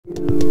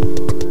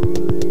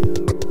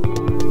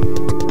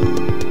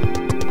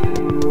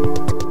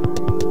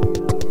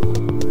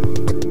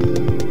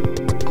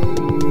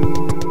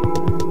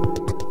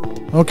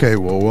Okay,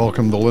 well,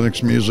 welcome to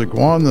Linux Music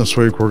 1. This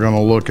week we're going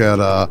to look at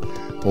a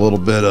little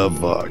bit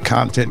of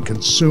content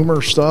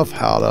consumer stuff,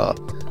 how to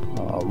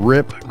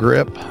rip,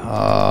 grip,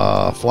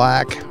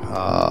 flac,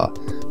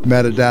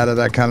 metadata,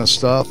 that kind of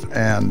stuff.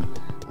 And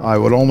I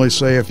would only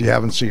say, if you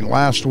haven't seen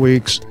last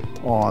week's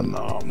on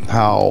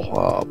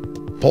how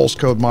pulse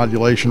code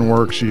modulation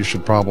works, you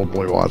should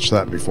probably watch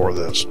that before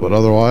this. But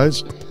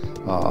otherwise,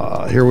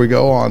 here we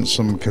go on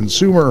some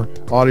consumer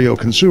audio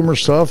consumer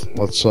stuff.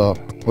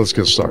 Let's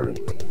get started.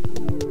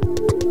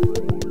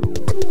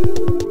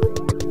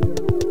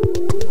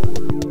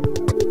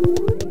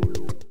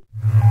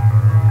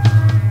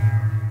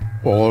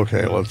 Well,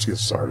 okay, let's get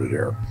started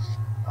here.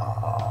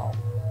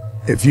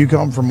 If you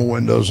come from a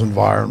Windows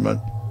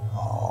environment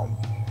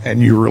and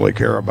you really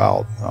care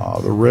about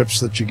the rips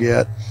that you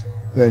get,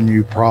 then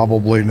you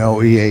probably know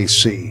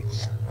EAC.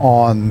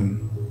 On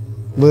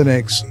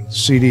Linux,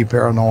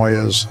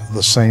 cdparanoia is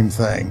the same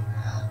thing.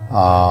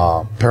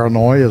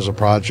 Paranoia is a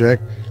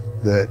project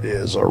that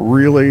is a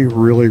really,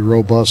 really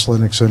robust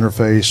Linux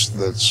interface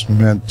that's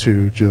meant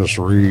to just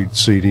read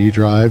CD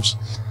drives.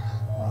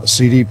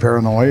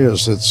 cdparanoia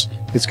is its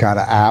kind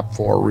of app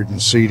for reading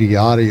CD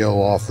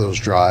audio off those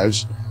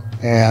drives,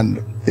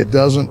 and it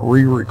doesn't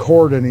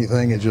re-record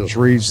anything. It just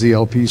reads the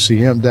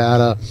LPCM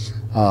data.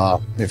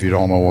 If you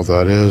don't know what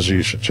that is,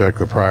 you should check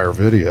the prior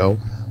video.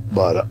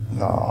 But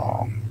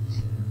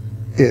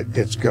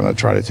it's going to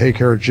try to take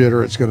care of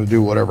jitter. It's going to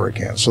do whatever it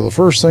can. So the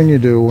first thing you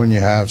do when you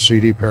have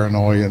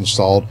cdparanoia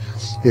installed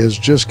is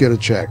just get a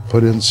check.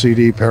 Put in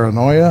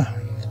cdparanoia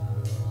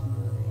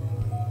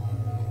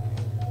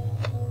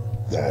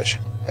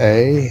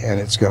 -A, and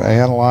it's going to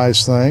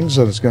analyze things,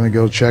 and it's going to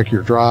go check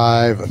your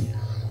drive and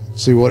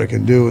see what it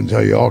can do and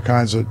tell you all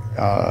kinds of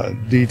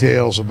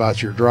details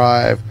about your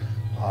drive.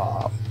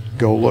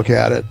 Go look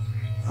at it,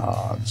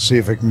 see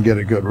if it can get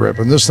a good rip.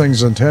 And this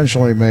thing's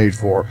intentionally made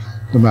for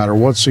no matter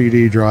what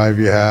CD drive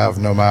you have,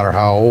 no matter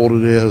how old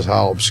it is,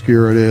 how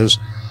obscure it is.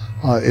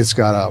 It's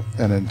got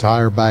an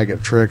entire bag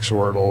of tricks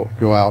where it'll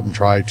go out and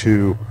try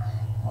to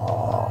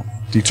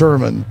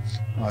determine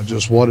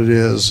just what it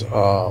is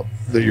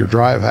that your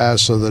drive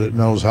has, so that it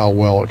knows how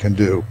well it can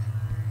do.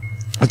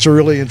 It's a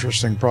really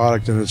interesting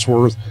product, and it's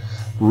worth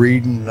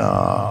reading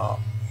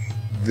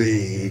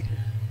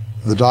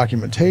the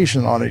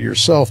documentation on it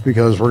yourself,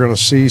 because we're going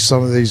to see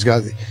some of these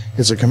guys.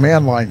 It's a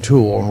command line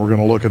tool, and we're going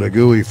to look at a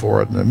GUI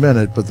for it in a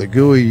minute, but the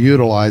GUI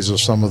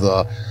utilizes some of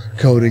the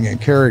coding and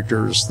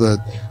characters that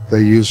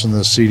they use in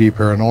the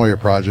cdparanoia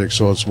project,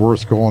 so it's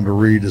worth going to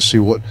read to see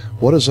what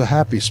does a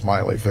happy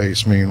smiley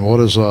face mean,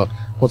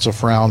 what's a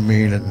frown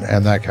mean,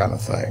 and that kind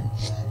of thing.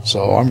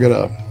 So I'm going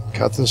to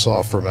cut this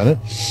off for a minute,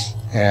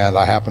 and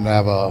I happen to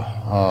have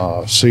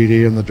a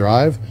CD in the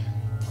drive.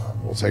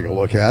 We'll take a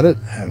look at it,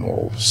 and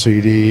we'll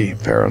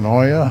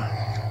cdparanoia.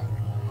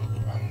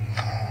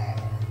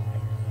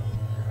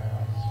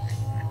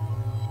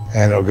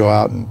 And it'll go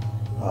out and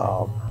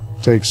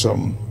take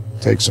some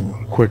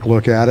quick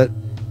look at it.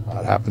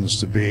 It happens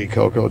to be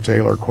Coco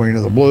Taylor, Queen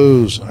of the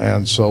Blues,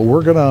 and so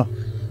we're gonna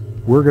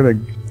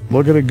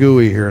look at a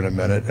GUI here in a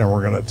minute, and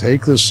we're gonna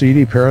take this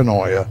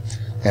cdparanoia,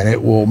 and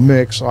it will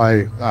mix.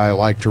 I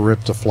like to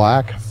rip to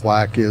flac.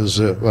 Flac is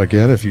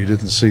again, if you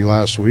didn't see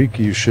last week,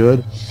 you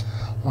should.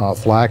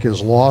 Flac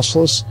is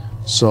lossless,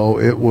 so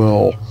it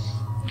will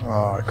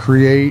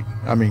create.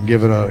 I mean,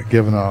 given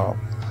a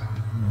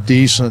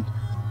decent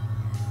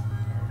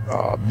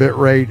bit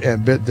rate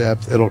and bit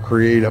depth, it'll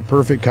create a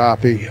perfect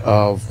copy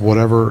of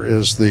whatever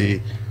is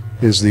the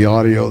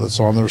audio that's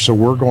on there. So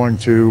we're going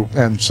to,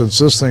 and since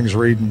this thing's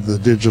reading the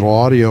digital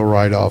audio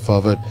right off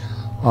of it,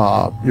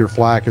 your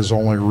flac is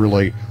only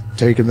really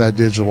taking that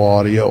digital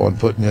audio and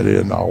putting it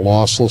in a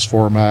lossless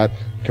format,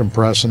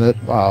 compressing it.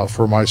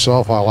 For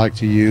myself, I like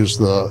to use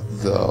the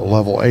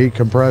level 8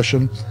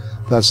 compression.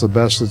 That's the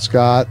best it's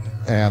got,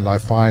 and I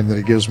find that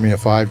it gives me a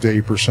 5 to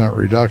 8%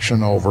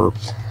 reduction over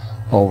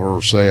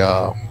say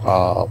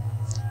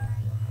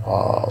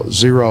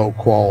zero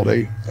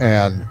quality.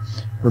 And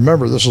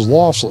remember, this is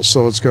lossless,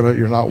 so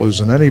you're not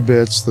losing any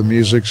bits. The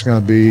music's going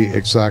to be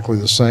exactly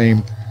the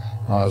same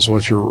as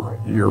what you're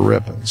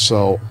ripping.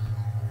 So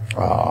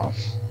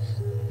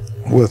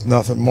with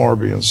nothing more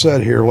being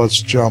said here,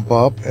 let's jump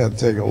up and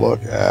take a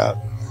look at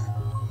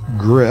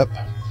grip.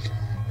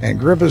 And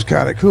grip is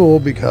kind of cool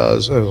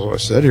because, as I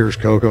said, here's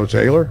Coco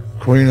Taylor,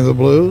 Queen of the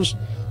Blues.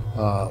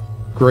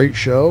 Great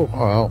show.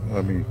 Well,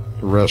 I mean,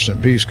 rest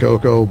in peace,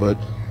 Coco, but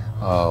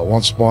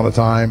once upon a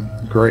time,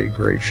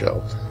 great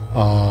show.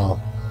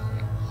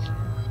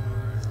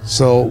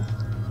 So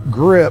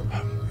grip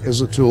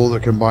is a tool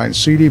that combines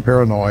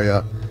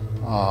cdparanoia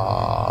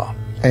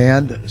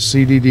and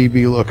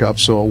cddb lookup.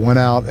 So it went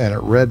out and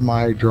it read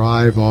my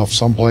drive off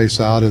someplace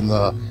out in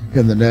the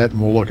net,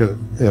 and we'll look at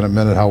in a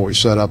minute how we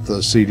set up the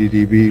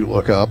cddb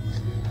lookup.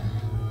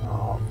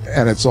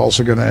 And it's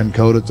also going to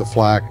encode it to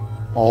flac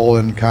all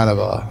in kind of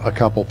a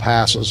couple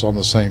passes on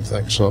the same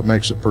thing, so it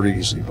makes it pretty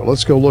easy. But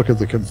let's go look at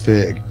the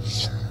config.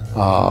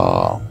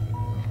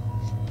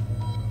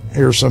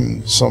 Here's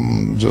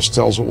some just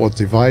tells it what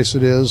device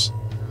it is.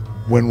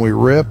 When we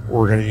rip,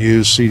 we're going to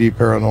use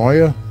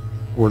cdparanoia.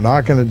 We're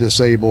not going to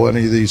disable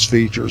any of these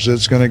features.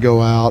 It's going to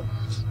go out,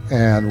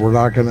 and we're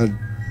not going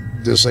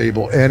to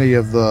disable any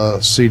of the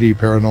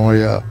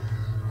cdparanoia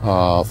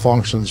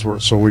functions,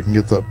 so we can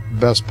get the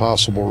best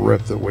possible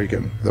rip that we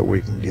can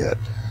get.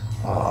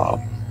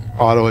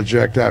 Auto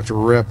eject after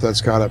rip,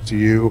 that's kind of up to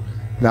you.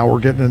 Now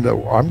we're getting into,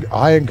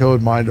 I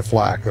encode mine to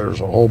flac.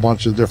 There's a whole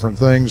bunch of different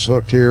things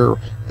hooked here.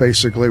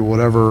 Basically,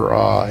 whatever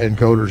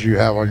encoders you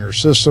have on your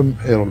system,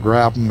 it'll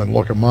grab them and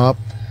look them up.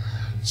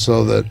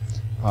 So that,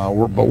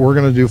 but we're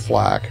going to do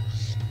flac.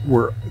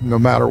 No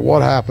matter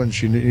what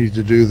happens, you need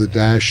to do the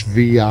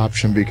 -V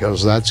option,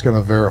 because that's going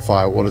to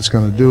verify. What it's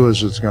going to do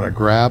is it's going to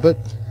grab it,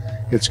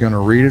 it's going to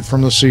read it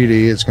from the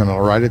CD, it's going to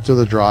write it to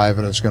the drive,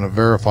 and it's going to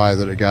verify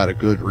that it got a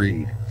good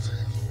read.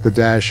 The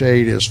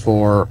 -8 is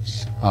for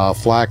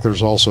flac.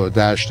 There's also a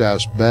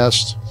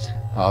 --best.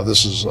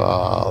 This is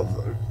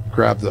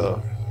grab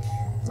the,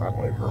 I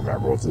don't even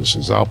remember what this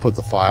is. I'll put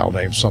the file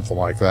name, something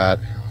like that.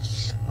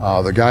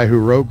 The guy who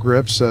wrote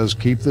grip says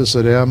keep this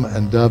at M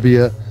and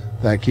W.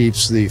 That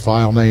keeps the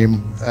file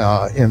name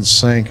in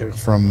sync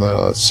from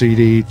the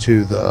CD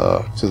to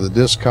the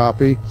disk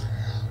copy.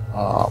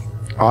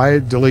 I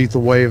delete the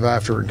wave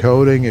after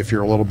encoding. If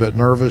you're a little bit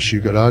nervous,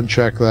 you could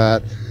uncheck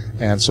that.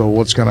 And so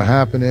what's going to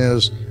happen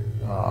is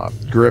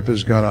grip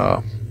is going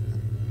to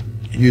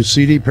use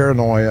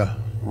cdparanoia,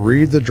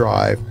 read the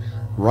drive,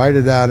 write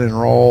it out in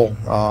raw,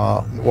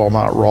 well,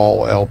 not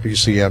raw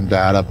LPCM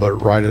data,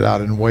 but write it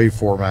out in wave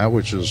format,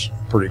 which is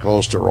pretty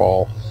close to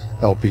raw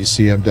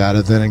LPCM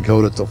data, then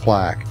encode it to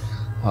flac.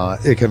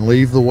 It can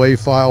leave the wave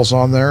files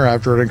on there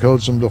after it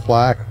encodes them to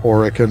flac,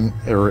 or it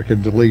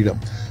can delete them.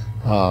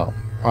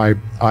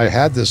 I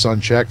had this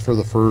unchecked for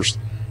the first,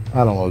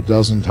 I don't know,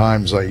 dozen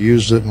times I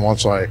used it, and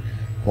once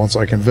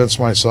I convinced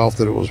myself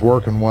that it was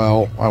working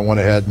well, I went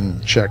ahead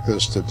and checked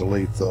this to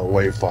delete the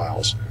wave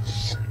files.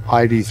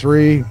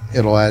 ID3,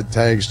 it'll add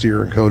tags to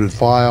your encoded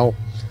file.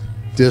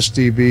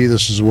 DiskDB,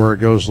 this is where it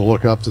goes to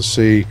look up to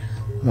see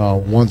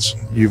once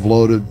you've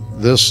loaded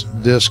this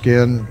disk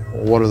in,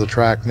 what are the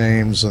track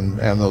names and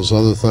those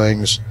other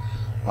things.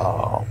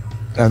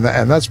 And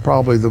that's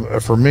probably,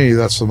 for me,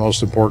 that's the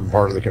most important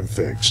part of the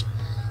configs.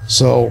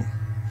 So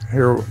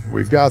here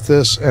we've got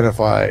this, and if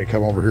I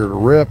come over here to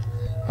rip,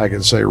 I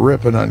can say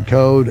rip and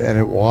uncode, and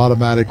it will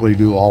automatically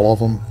do all of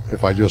them.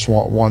 If I just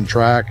want one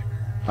track,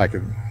 I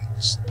can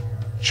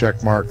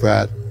check mark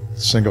that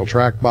single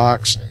track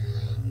box.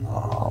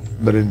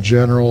 But in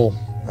general,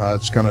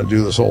 it's going to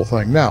do this whole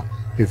thing. Now,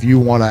 if you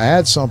want to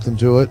add something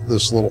to it,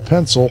 this little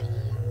pencil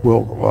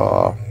will,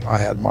 I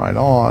had mine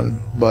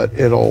on, but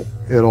it'll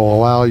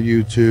allow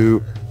you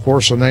to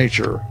force a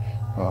nature,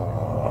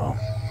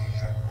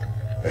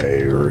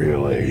 a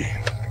really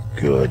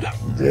good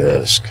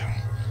disk,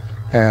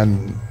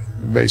 and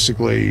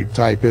basically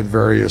type in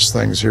various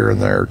things here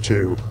and there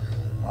to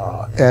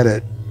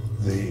edit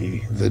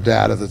the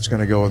data that's going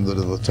to go into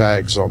the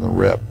tags on the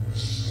rip.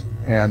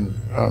 And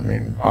I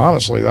mean,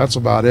 honestly, that's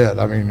about it.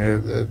 I mean,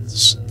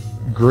 it's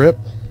grip,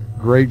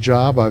 great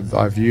job.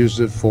 I've used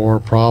it for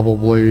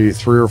probably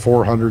 300 or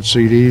 400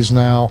 CDs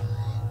now.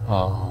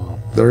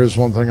 There is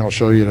one thing I'll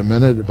show you in a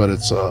minute, but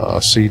it's a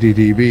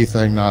CDDB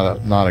thing,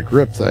 not a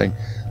grip thing,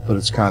 but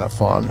it's kind of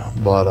fun.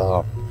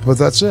 But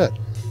that's it.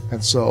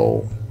 And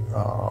so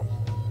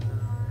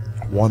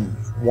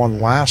one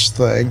last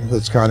thing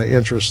that's kind of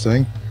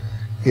interesting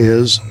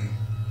is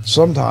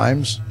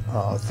sometimes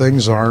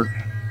things aren't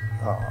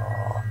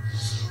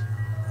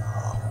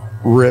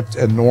ripped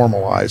and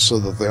normalized so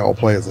that they all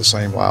play at the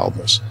same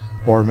loudness.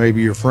 Or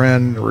maybe your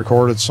friend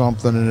recorded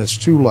something and it's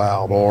too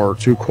loud or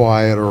too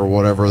quiet or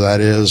whatever that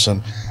is,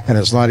 and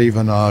it's not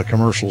even a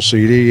commercial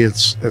CD,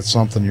 it's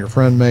something your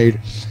friend made.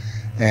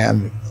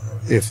 And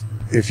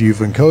if you've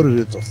encoded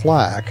it to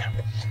flac,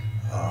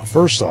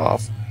 first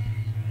off,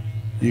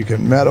 you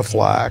can meta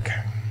flac,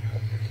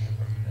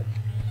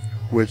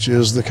 which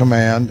is the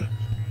command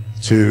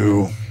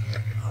to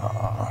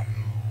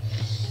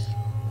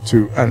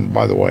and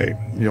by the way,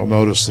 you'll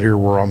notice here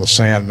we're on the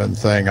Sandman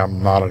thing.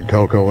 I'm not in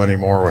Cocoa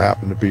anymore. We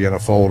happen to be in a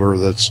folder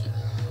that's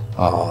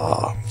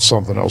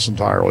something else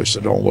entirely,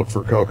 so don't look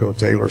for Cocoa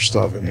Taylor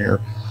stuff in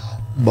here.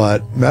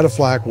 But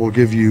metaflac will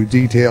give you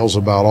details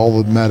about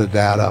all the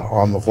metadata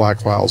on the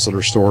FLAC files that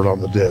are stored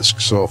on the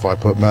disk. So if I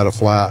put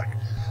metaflac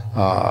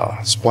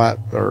splat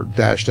or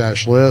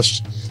 --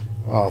 list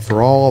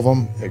for all of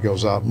them, it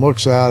goes out and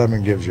looks at them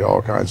and gives you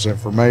all kinds of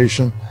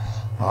information.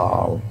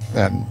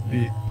 And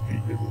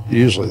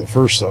usually the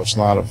first stuff's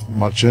not of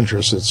much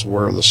interest. It's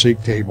where the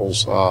seek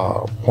tables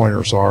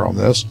pointers are on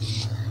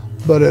this.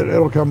 But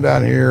it'll come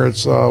down here.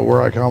 It's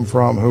where I come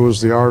from, who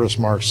is the artist,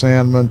 Mark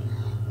Sandman.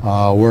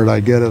 Where did I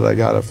get it? I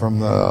got it from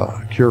the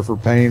Cure for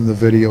Pain, the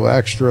video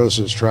extras.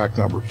 It's track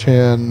number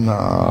 10,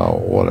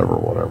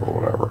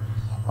 whatever.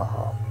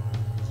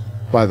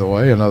 By the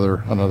way,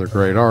 another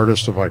great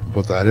artist, if I can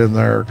put that in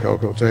there,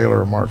 Coco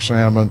Taylor and Mark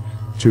Sandman,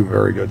 two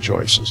very good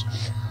choices.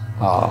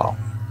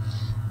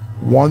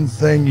 One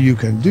thing you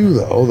can do,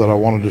 though, that I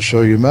wanted to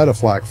show you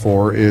MetaFlac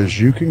for is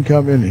you can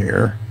come in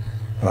here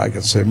and I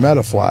can say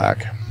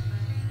MetaFlac,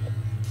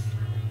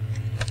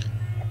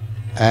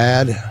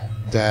 add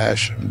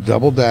dash,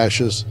 double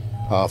dashes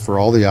for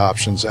all the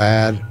options,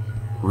 add,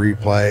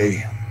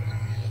 replay,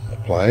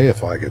 play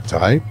if I could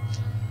type.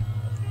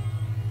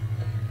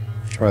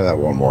 Try that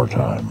one more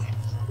time.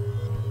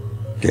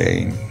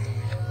 Gain,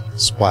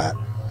 splat.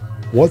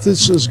 What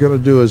this is going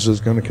to do is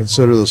it's going to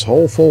consider this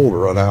whole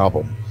folder an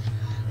album.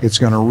 It's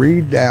going to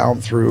read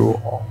down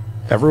through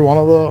every one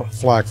of the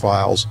FLAC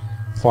files,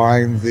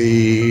 find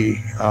the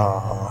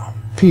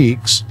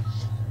peaks,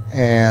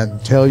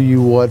 and tell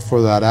you what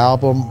for that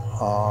album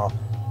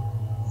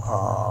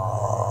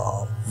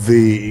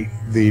the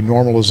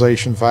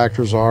normalization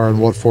factors are, and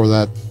what for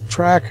that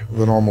track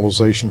the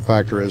normalization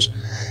factor is,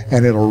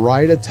 and it'll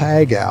write a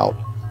tag out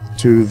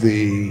to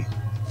the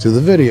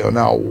video.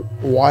 Now,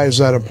 why is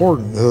that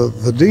important?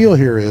 The deal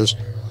here is,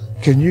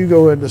 can you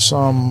go into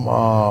some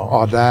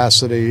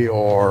Audacity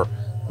or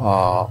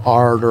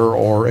Ardour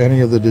or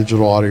any of the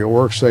digital audio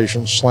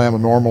workstations, slam a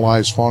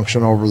normalize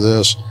function over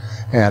this,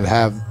 and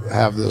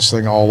have this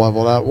thing all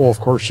leveled out? Well, of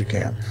course you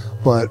can,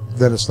 but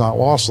then it's not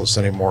lossless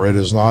anymore. It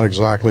is not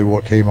exactly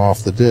what came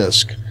off the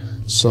disk.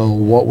 So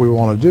what we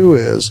want to do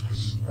is,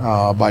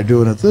 by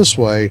doing it this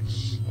way,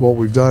 what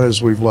we've done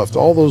is we've left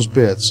all those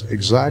bits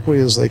exactly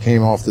as they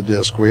came off the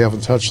disk. We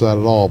haven't touched that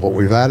at all, but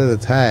we've added a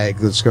tag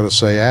that's going to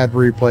say add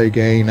replay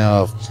gain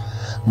of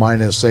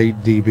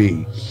 -8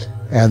 dB.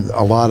 And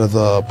a lot of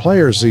the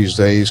players these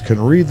days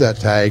can read that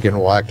tag and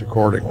will act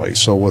accordingly.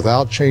 So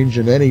without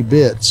changing any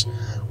bits,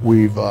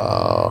 we've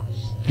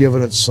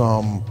given it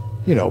some,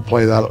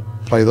 play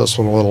this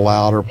one a little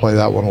louder, play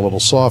that one a little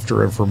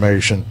softer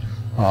information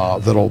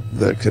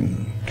that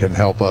can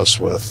help us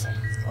with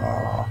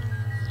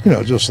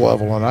just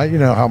leveling. You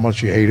know how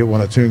much you hate it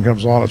when a tune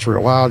comes on, it's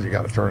real loud, you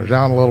got to turn it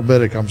down a little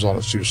bit. It comes on,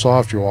 it's too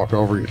soft, you walk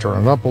over, you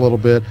turn it up a little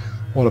bit.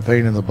 What a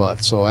pain in the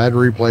butt. So add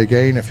replay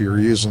gain, if you're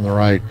using the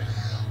right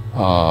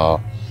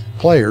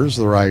players,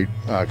 the right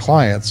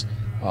clients,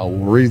 we'll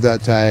read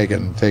that tag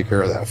and take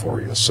care of that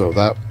for you. So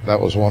that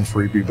was one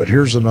freebie. But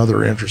here's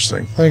another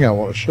interesting thing I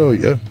want to show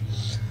you,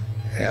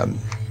 and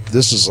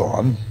this is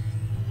on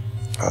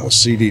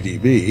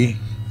CDDB.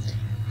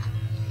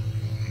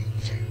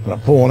 And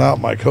I'm pulling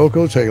out my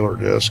Coco Taylor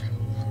disc,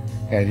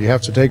 and you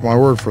have to take my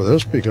word for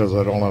this because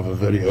I don't have a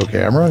video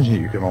camera.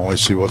 You can only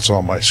see what's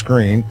on my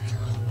screen,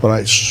 but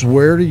I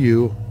swear to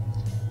you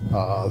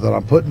that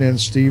I'm putting in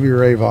Stevie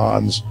Ray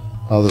Vaughan's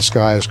The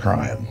Sky is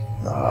Crying.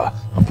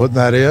 I'm putting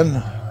that in.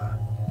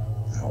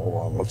 Hold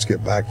on, let's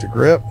get back to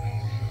grip.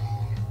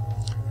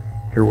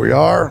 Here we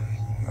are.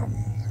 I'm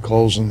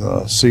closing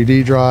the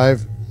CD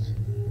drive.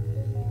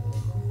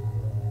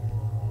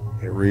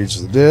 It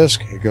reads the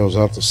disc, it goes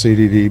out to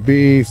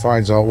CDDB,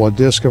 finds out what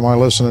disc am I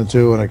listening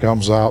to, and it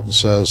comes out and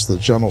says the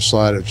gentle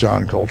side of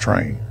John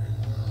Coltrane.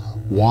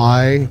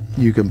 Why?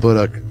 You can put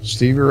a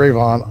Stevie Ray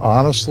Vaughan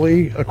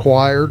honestly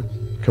acquired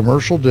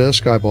commercial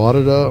disc, I bought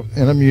it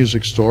in a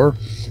music store,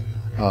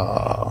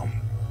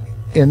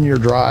 in your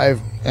drive,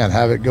 and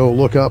have it go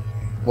look up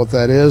what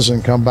that is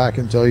and come back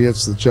and tell you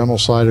it's the gentle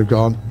side of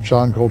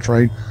John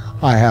Coltrane.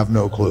 I have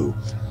no clue.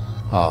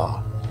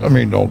 I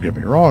mean, don't get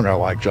me wrong, I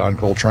like John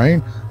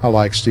Coltrane, I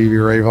like Stevie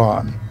Ray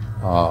Vaughan,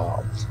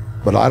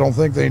 but I don't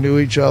think they knew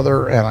each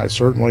other, and I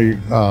certainly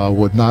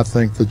would not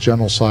think the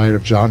gentle side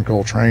of John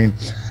Coltrane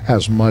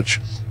has much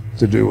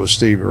to do with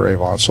Stevie Ray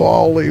Vaughan. So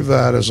I'll leave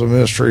that as a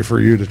mystery for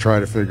you to try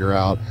to figure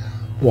out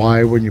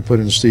why, when you put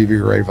in Stevie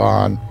Ray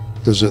Vaughan,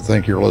 does it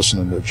think you're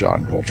listening to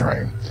John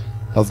Coltrane.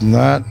 Other than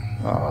that,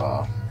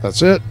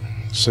 that's it.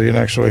 See you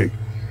next week.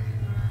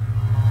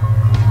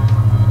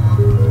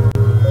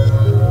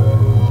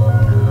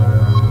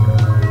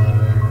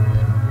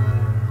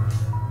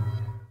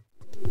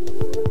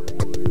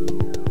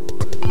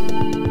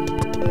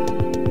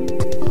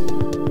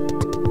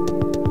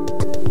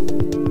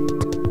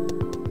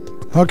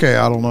 Okay,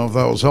 I don't know if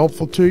that was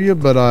helpful to you,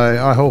 but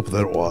I hope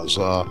that it was.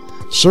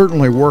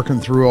 Certainly working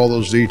through all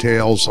those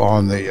details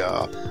on the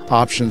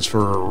options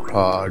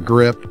for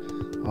grip,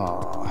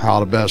 how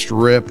to best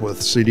rip with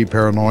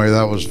cdparanoia,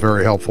 that was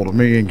very helpful to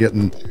me in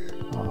getting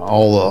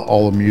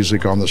all the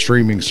music on the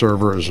streaming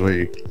server, as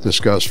we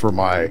discussed for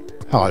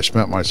how I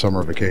spent my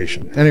summer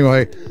vacation.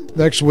 Anyway,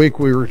 next week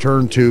we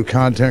return to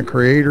content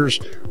creators.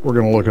 We're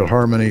going to look at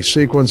Harmony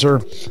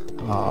Sequencer,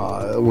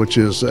 which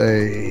is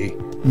a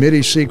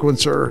MIDI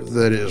sequencer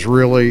that is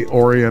really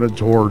oriented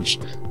towards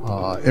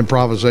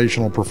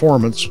improvisational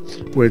performance,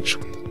 which,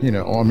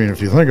 I mean,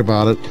 if you think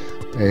about it,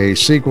 a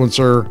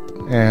sequencer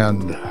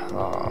and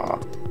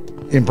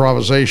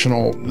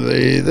improvisational,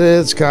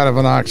 it's kind of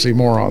an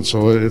oxymoron.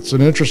 So it's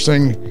an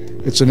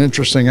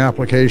interesting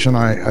application.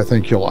 I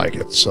think you'll like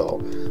it. So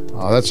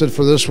that's it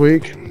for this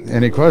week.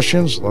 Any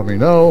questions, let me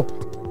know.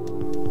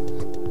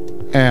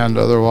 And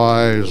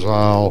otherwise,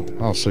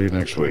 I'll see you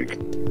next week.